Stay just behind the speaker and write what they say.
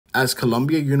As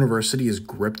Columbia University is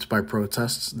gripped by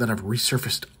protests that have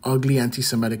resurfaced ugly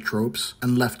anti-Semitic tropes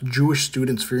and left Jewish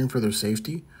students fearing for their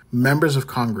safety, members of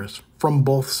Congress from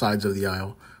both sides of the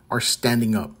aisle are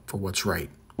standing up for what's right.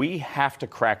 We have to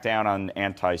crack down on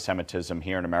anti-Semitism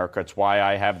here in America. It's why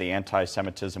I have the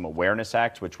Anti-Semitism Awareness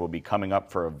Act, which will be coming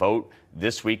up for a vote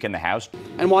this week in the House.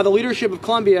 And while the leadership of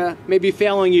Columbia may be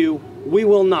failing you, we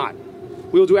will not.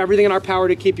 We will do everything in our power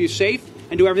to keep you safe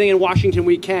and do everything in Washington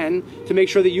we can to make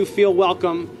sure that you feel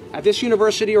welcome at this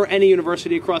university or any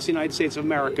university across the United States of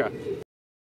America.